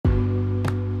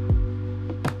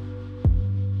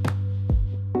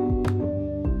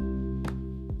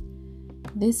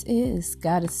This is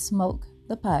Goddess Smoke,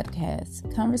 the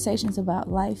podcast. Conversations about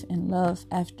life and love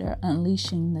after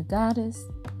unleashing the goddess.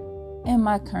 And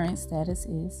my current status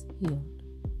is healed.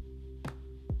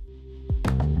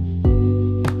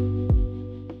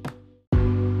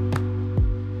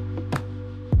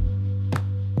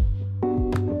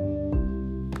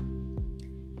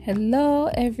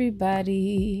 Hello,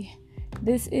 everybody.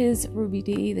 This is Ruby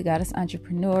D, the Goddess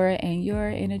Entrepreneur and your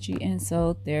energy and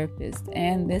soul therapist.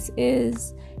 And this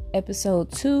is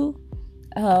episode 2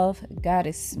 of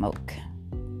Goddess Smoke.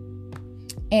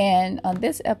 And on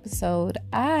this episode,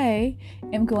 I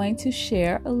am going to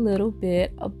share a little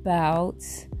bit about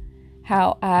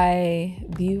how I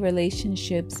view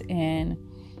relationships and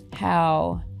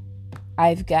how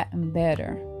I've gotten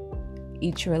better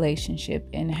each relationship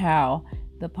and how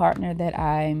the partner that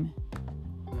I'm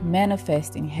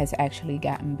manifesting has actually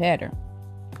gotten better.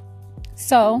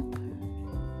 So,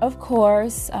 of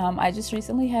course, I just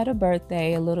recently had a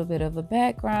birthday. A little bit of a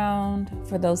background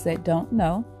for those that don't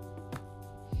know.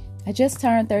 I just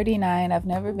turned 39. I've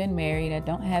never been married. I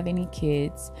don't have any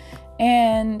kids.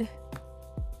 And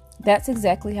that's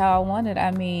exactly how I wanted. I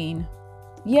mean,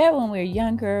 yeah, when we're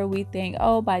younger, we think,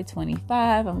 oh, by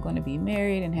 25, I'm going to be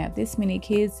married and have this many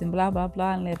kids and blah, blah,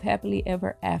 blah, and live happily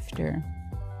ever after.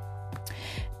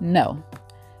 No.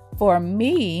 For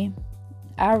me,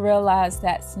 I realized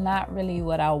that's not really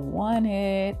what I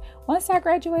wanted once I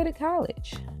graduated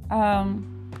college. I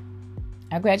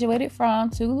graduated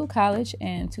from Tougaloo College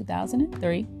in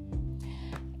 2003.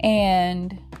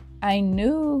 And I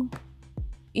knew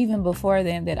even before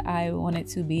then that I wanted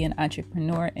to be an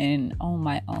entrepreneur and own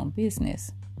my own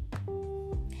business.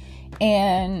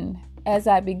 And as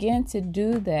I began to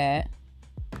do that,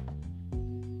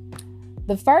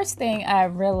 the first thing I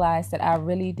realized that I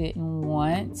really didn't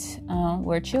want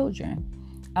were children.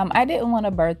 I didn't want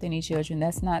to birth any children.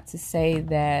 That's not to say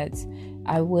that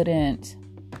I wouldn't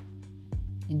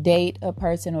date a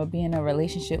person or be in a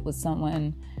relationship with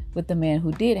someone, with a man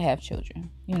who did have children.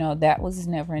 You know, that was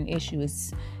never an issue.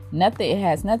 It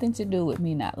has nothing to do with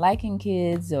me not liking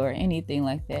kids or anything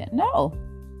like that. No.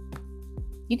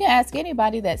 You can ask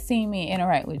anybody that's seen me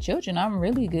interact with children. I'm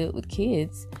really good with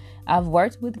kids. I've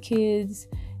worked with kids,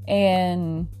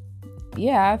 and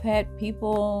yeah, I've had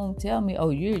people tell me,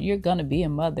 oh, you're gonna be a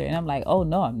mother. And I'm like, oh,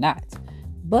 no, I'm not.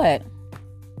 But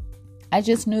I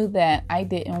just knew that I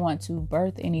didn't want to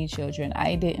birth any children.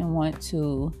 I didn't want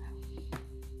to.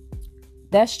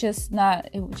 It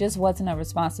just wasn't a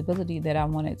responsibility that I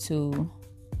wanted to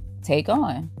take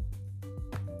on.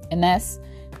 And that's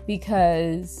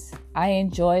because I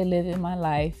enjoy living my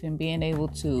life and being able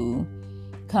to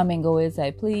come and go as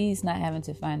I please, not having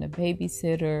to find a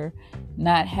babysitter,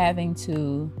 not having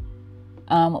to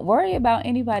worry about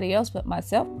anybody else but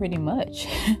myself, pretty much.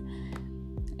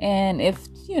 And if,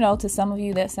 to some of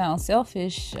you that sounds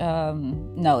selfish,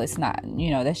 no, it's not.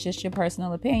 That's just your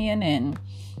personal opinion and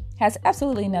has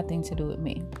absolutely nothing to do with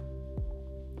me.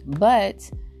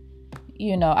 But,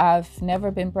 I've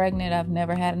never been pregnant. I've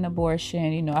never had an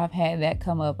abortion. I've had that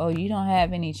come up. Oh, you don't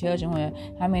have any children.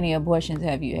 Well, how many abortions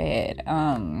have you had?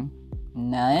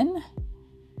 None.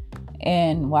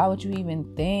 And why would you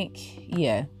even think?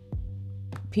 Yeah,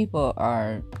 people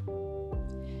are,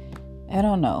 I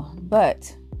don't know.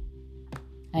 But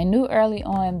I knew early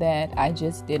on that I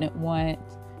just didn't want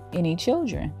any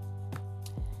children.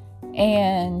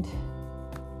 And,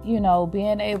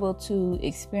 being able to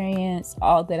experience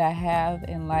all that I have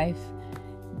in life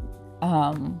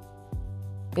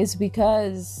is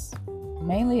because,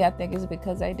 mainly I think it's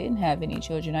because I didn't have any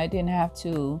children. I didn't have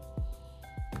to,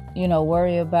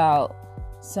 worry about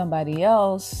somebody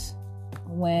else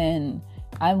when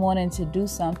I'm wanting to do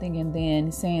something and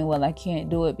then saying, well, I can't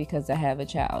do it because I have a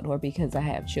child or because I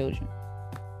have children.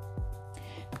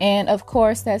 And of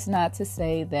course, that's not to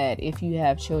say that if you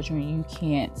have children, you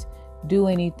can't do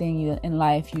anything in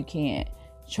life. You can't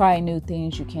try new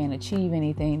things. You can't achieve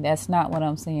anything. That's not what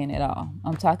I'm saying at all.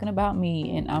 I'm talking about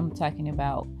me, and I'm talking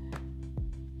about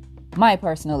my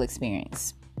personal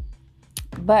experience.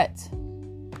 But,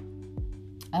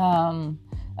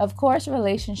 of course,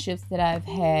 relationships that I've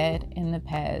had in the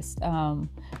past. One,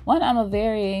 I'm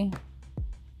very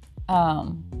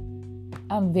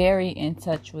in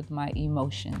touch with my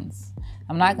emotions.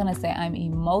 I'm not going to say I'm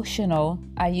emotional.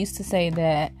 I used to say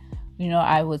that,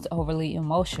 I was overly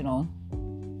emotional.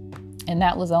 And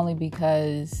that was only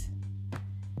because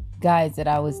guys that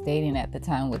I was dating at the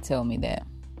time would tell me that.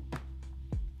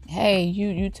 Hey,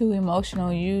 you too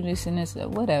emotional, you this and this,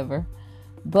 whatever.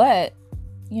 But,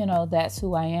 that's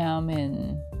who I am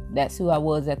and that's who I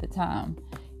was at the time.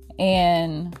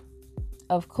 And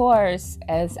of course,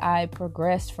 as I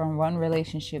progressed from one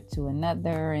relationship to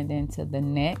another and then to the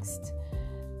next,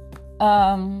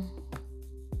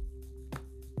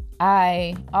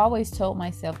 I always told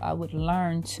myself I would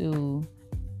learn to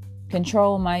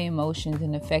control my emotions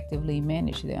and effectively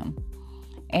manage them.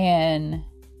 And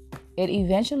it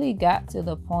eventually got to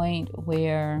the point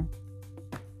where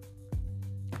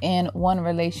in one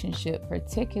relationship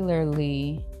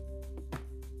particularly,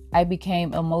 I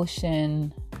became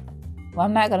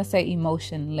I'm not going to say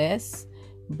emotionless,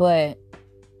 but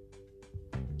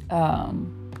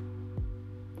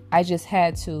I just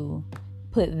had to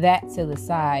put that to the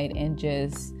side and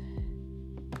just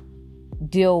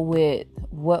deal with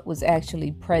what was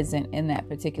actually present in that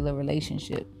particular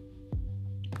relationship.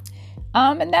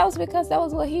 And that was because that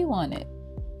was what he wanted.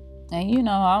 And,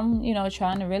 I'm,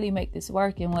 trying to really make this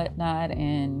work and whatnot.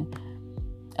 And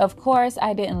of course,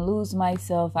 I didn't lose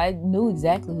myself. I knew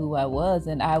exactly who I was,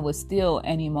 and I was still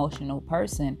an emotional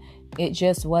person. It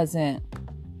just wasn't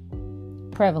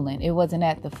prevalent. It wasn't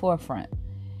at the forefront.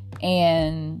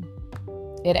 And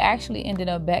it actually ended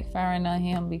up backfiring on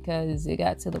him because it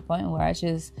got to the point where I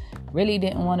just really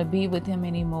didn't want to be with him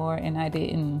anymore, and I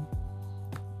didn't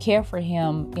care for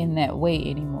him in that way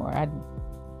anymore.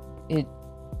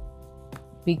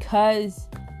 Because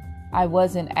I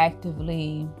wasn't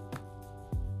actively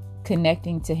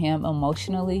connecting to him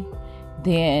emotionally,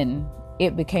 then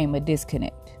it became a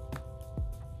disconnect.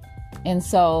 And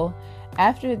so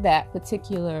after that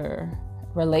particular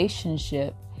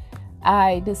relationship,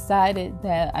 I decided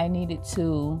that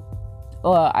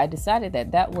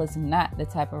that was not the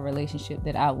type of relationship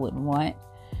that I would want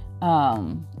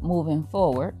moving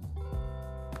forward.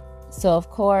 So of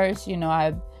course,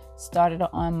 I started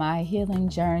on my healing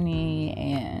journey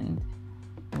and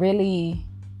really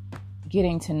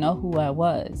getting to know who I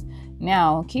was.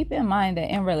 Now, keep in mind that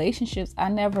in relationships, I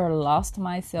never lost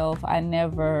myself. I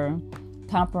never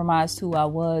compromised who I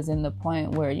was in the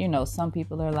point where, some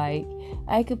people are like,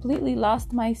 I completely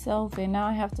lost myself and now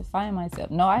I have to find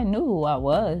myself. No, I knew who I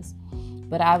was,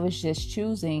 but I was just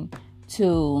choosing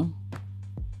to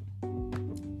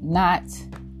not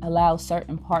allow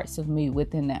certain parts of me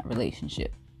within that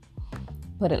relationship.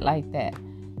 Put it like that.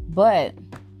 But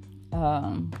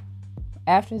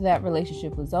after that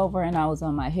relationship was over and I was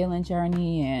on my healing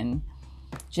journey and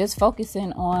just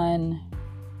focusing on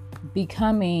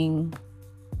becoming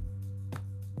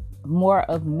more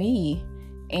of me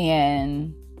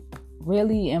and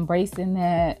really embracing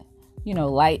that,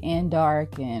 light and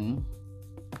dark and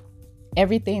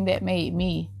everything that made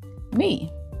me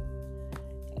me.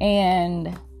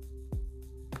 And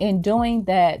in doing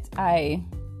that, I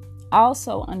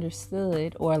also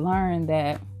understood or learned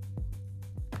that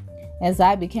as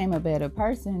I became a better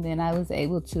person, then I was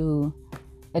able to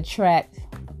attract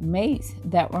mates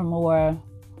that were more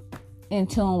in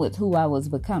tune with who I was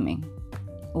becoming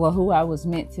or who I was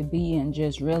meant to be, and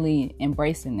just really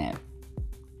embracing that.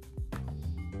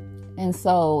 And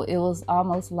so it was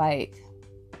almost like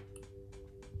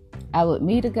I would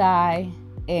meet a guy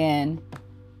and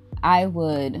I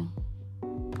would,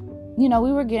 we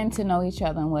were getting to know each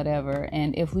other and whatever.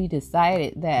 And if we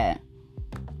decided that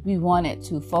we wanted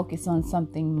to focus on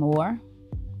something more,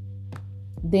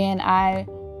 then I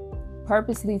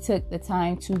purposely took the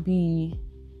time to be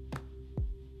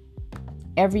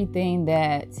everything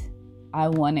that I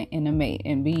wanted in a mate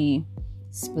and be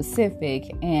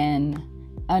specific and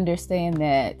understand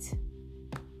that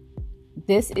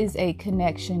this is a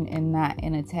connection and not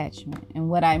an attachment. And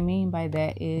what I mean by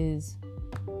that is,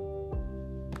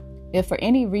 if for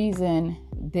any reason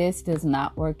this does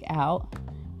not work out,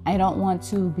 I don't want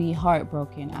to be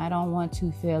heartbroken. I don't want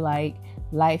to feel like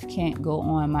life can't go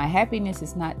on. My happiness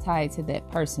is not tied to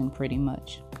that person, pretty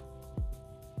much.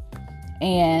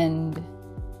 And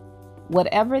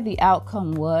whatever the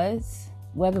outcome was,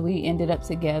 whether we ended up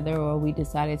together or we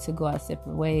decided to go our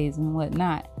separate ways and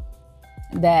whatnot,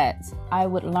 that I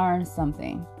would learn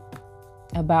something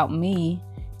about me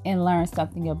and learn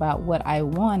something about what I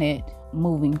wanted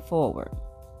moving forward.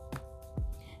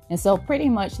 And so pretty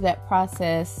much that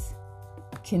process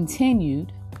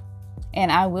continued.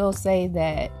 And I will say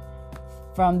that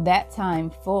from that time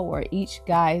forward, each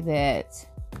guy that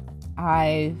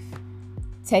I've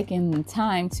taken the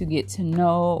time to get to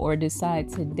know or decide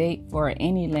to date for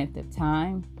any length of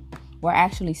time, we're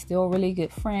actually still really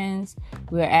good friends.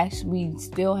 We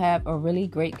still have a really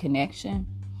great connection.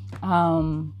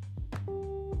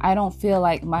 I don't feel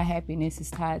like my happiness is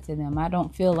tied to them. I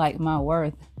don't feel like my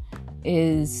worth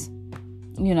is,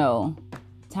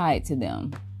 tied to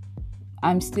them.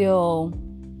 I'm still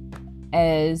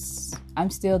as I'm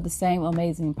still the same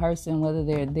amazing person, whether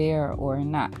they're there or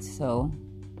not. So,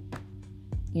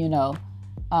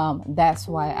 that's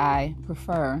why I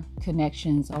prefer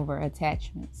connections over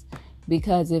attachments.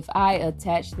 Because if I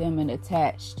attached them and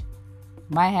attached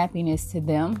my happiness to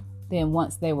them, then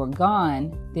once they were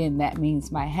gone, then that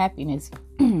means my happiness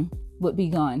would be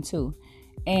gone too.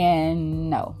 And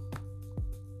no,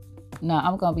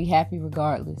 I'm going to be happy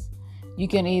regardless. You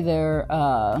can either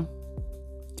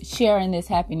share in this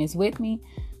happiness with me,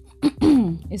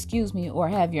 or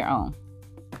have your own.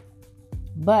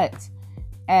 But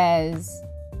as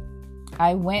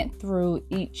I went through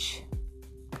each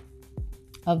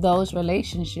of those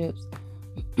relationships,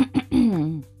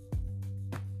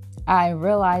 I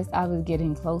realized I was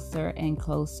getting closer and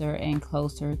closer and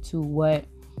closer to what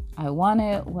I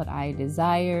wanted, what I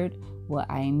desired, what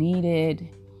I needed,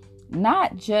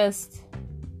 not just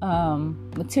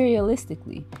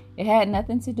materialistically. It had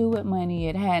nothing to do with money.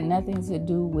 It had nothing to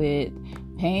do with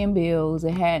paying bills.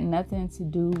 It had nothing to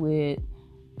do with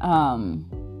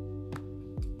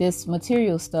this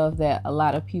material stuff that a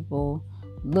lot of people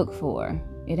look for.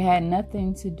 It had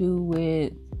nothing to do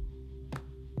with,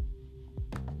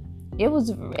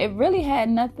 it really had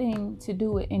nothing to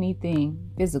do with anything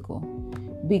physical.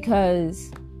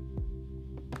 Because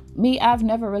I've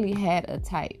never really had a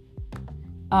type.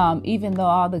 Even though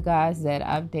all the guys that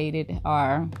I've dated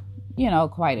are,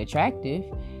 quite attractive.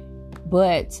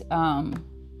 But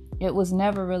it was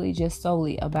never really just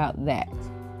solely about that.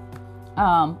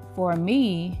 For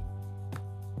me,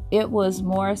 it was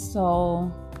more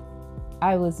so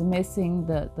I was missing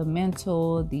the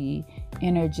mental, the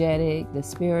energetic, the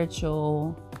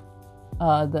spiritual,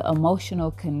 the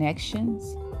emotional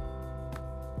connections,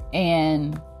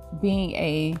 and being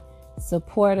a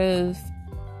supportive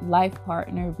life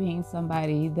partner, being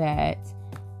somebody that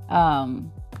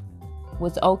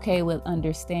was okay with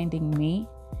understanding me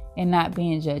and not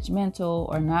being judgmental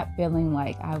or not feeling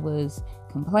like I was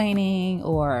complaining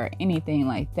or anything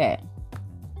like that.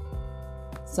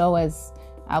 So as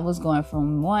I was going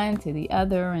from one to the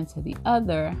other and to the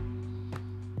other,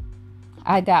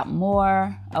 I got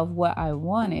more of what I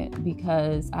wanted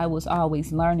because I was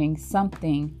always learning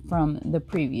something from the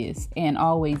previous and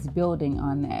always building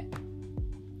on that.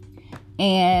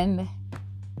 And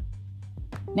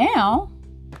now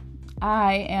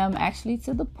I am actually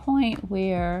to the point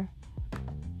where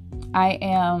I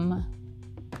am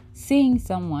seeing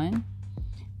someone,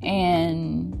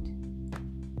 and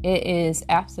it is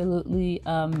absolutely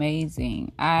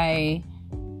amazing. I've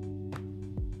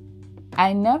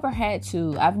never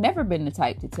been the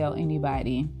type to tell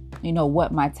anybody,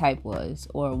 what my type was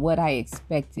or what I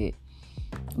expected,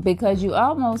 because you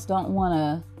almost don't want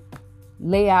to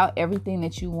lay out everything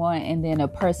that you want and then a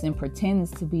person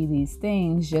pretends to be these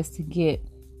things just to get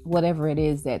whatever it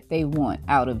is that they want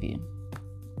out of you.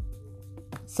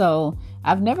 So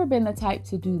I've never been the type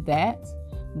to do that,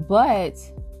 but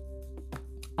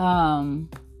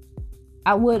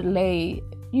I would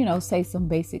say some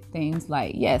basic things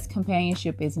like, yes,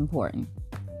 companionship is important.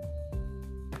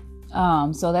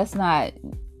 So that's not,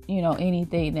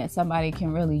 anything that somebody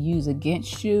can really use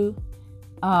against you,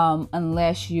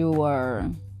 unless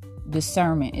your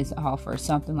discernment is off or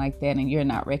something like that and you're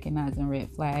not recognizing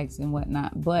red flags and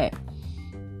whatnot. But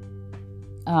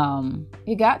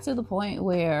it got to the point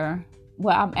where,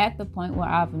 I'm at the point where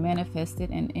I've manifested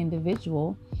an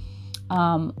individual,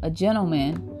 a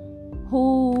gentleman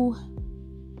who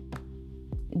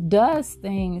does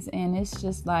things, and it's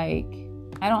just like,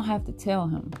 I don't have to tell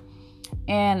him.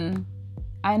 And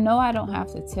I know I don't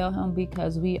have to tell him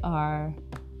because we are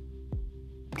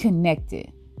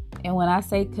connected. And when I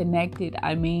say connected,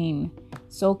 I mean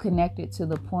so connected to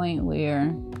the point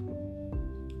where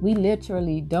we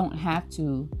literally don't have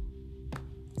to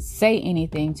say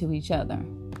anything to each other.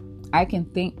 I can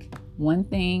think one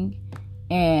thing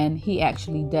and he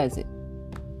actually does it.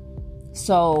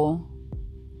 So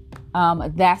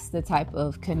that's the type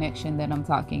of connection that I'm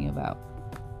talking about.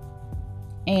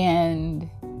 And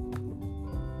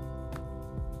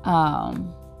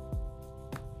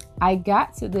I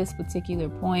got to this particular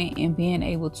point in being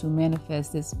able to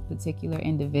manifest this particular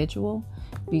individual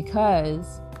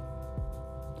because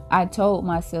I told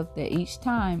myself that each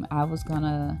time I was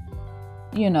gonna,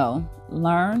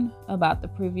 learn about the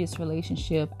previous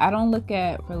relationship. I don't look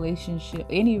at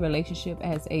any relationship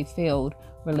as a failed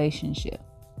relationship.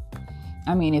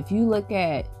 I mean, if you look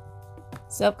at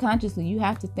subconsciously, you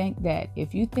have to think that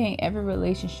if you think every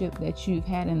relationship that you've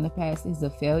had in the past is a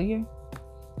failure,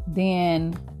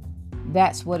 then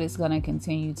that's what it's going to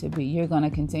continue to be. You're going to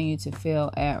continue to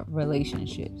fail at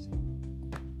relationships.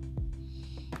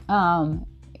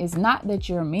 it's not that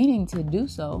you're meaning to do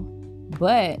so,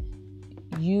 but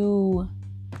you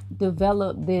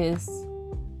develop this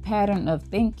pattern of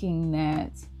thinking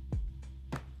that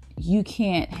you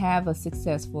can't have a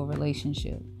successful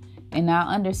relationship. And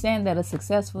I understand that a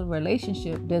successful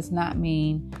relationship does not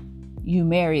mean you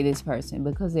marry this person,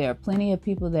 because there are plenty of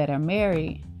people that are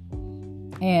married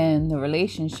and the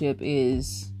relationship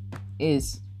is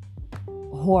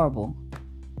horrible.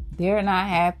 They're not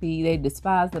happy. They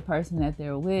despise the person that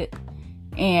they're with.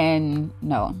 And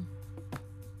no,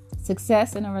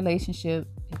 success in a relationship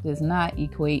does not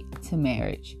equate to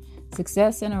marriage.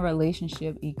 Success in a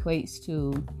relationship equates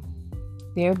to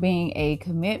there being a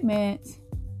commitment,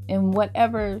 and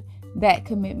whatever that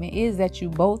commitment is that you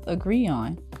both agree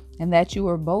on and that you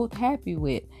are both happy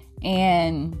with,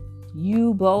 and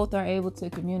you both are able to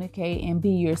communicate and be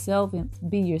yourselves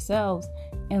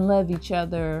and love each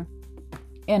other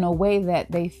in a way that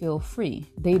they feel free.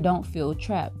 They don't feel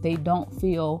trapped. They don't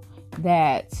feel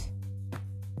that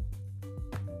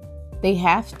they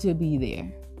have to be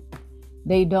there.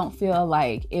 They don't feel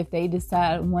like if they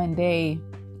decide one day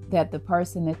that the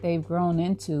person that they've grown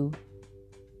into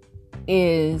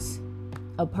is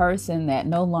a person that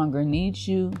no longer needs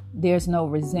you, there's no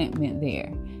resentment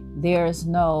there. There's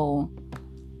no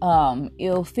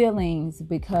ill feelings,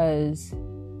 because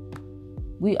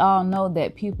we all know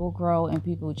that people grow and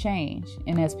people change.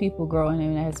 And as people grow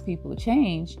and as people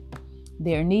change,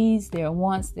 their needs, their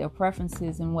wants, their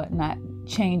preferences and whatnot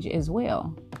change as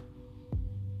well.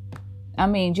 I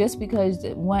mean, just because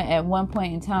at one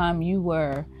point in time you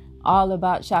were all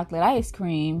about chocolate ice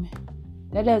cream,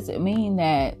 that doesn't mean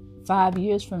that 5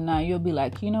 years from now you'll be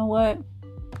like, you know what?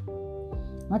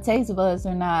 My taste buds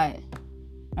are not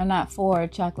for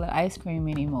chocolate ice cream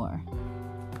anymore.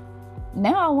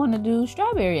 Now I want to do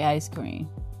strawberry ice cream.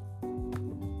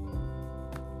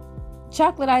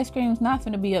 Chocolate ice cream is not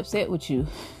going to be upset with you.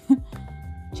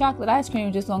 Chocolate ice cream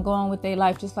is just going to go on with their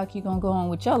life just like you're going to go on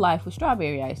with your life with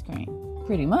strawberry ice cream.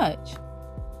 Pretty much.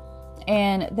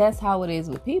 And that's how it is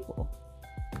with people.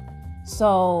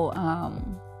 So,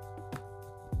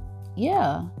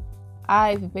 yeah,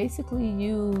 I've basically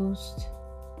used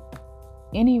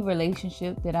any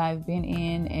relationship that I've been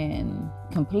in and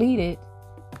completed.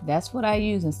 That's what I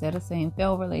use. Instead of saying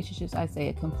failed relationships, I say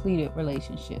a completed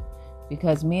relationship,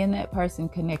 because me and that person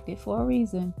connected for a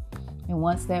reason. And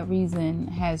once that reason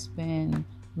has been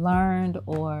learned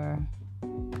or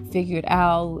figured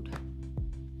out,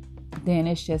 then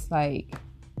it's just like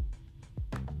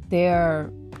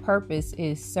their purpose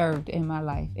is served in my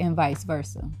life and vice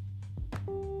versa.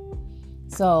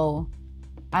 So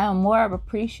I am more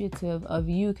appreciative of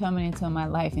you coming into my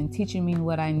life and teaching me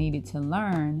what I needed to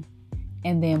learn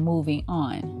and then moving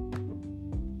on.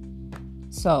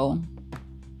 So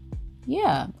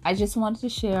yeah, I just wanted to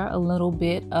share a little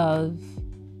bit of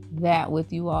that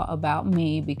with you all about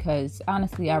me, because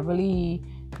honestly, I really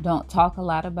don't talk a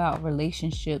lot about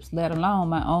relationships, let alone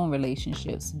my own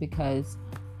relationships, because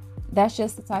that's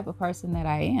just the type of person that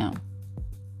I am.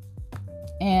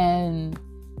 And,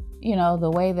 you know,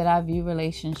 the way that I view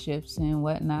relationships and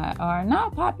whatnot are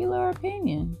not popular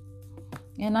opinion.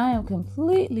 And I am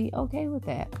completely okay with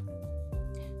that.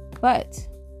 But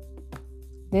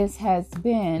this has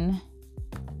been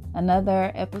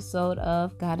another episode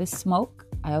of Goddess Smoke.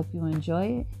 I hope you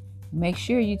enjoy it. Make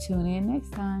sure you tune in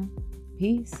next time.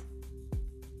 Peace.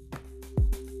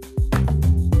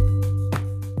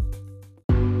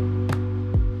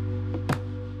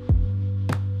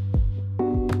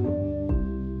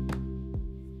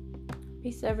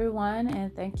 Peace, everyone,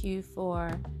 and thank you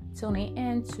for tuning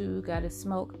in to Goddess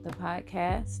Smoke, the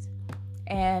podcast.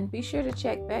 And be sure to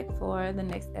check back for the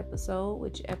next episode,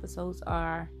 which episodes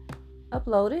are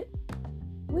uploaded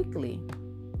weekly.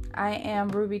 I am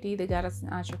Ruby D, the Goddess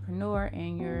Entrepreneur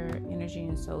and your energy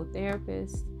and soul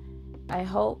therapist. I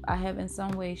hope I have in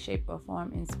some way, shape, or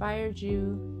form inspired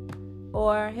you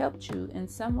or helped you in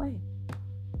some way.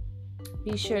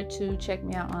 Be sure to check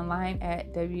me out online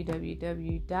at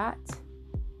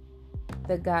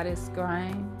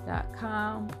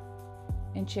www.thegoddessgrind.com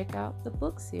and check out the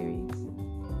book series.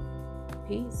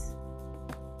 Peace.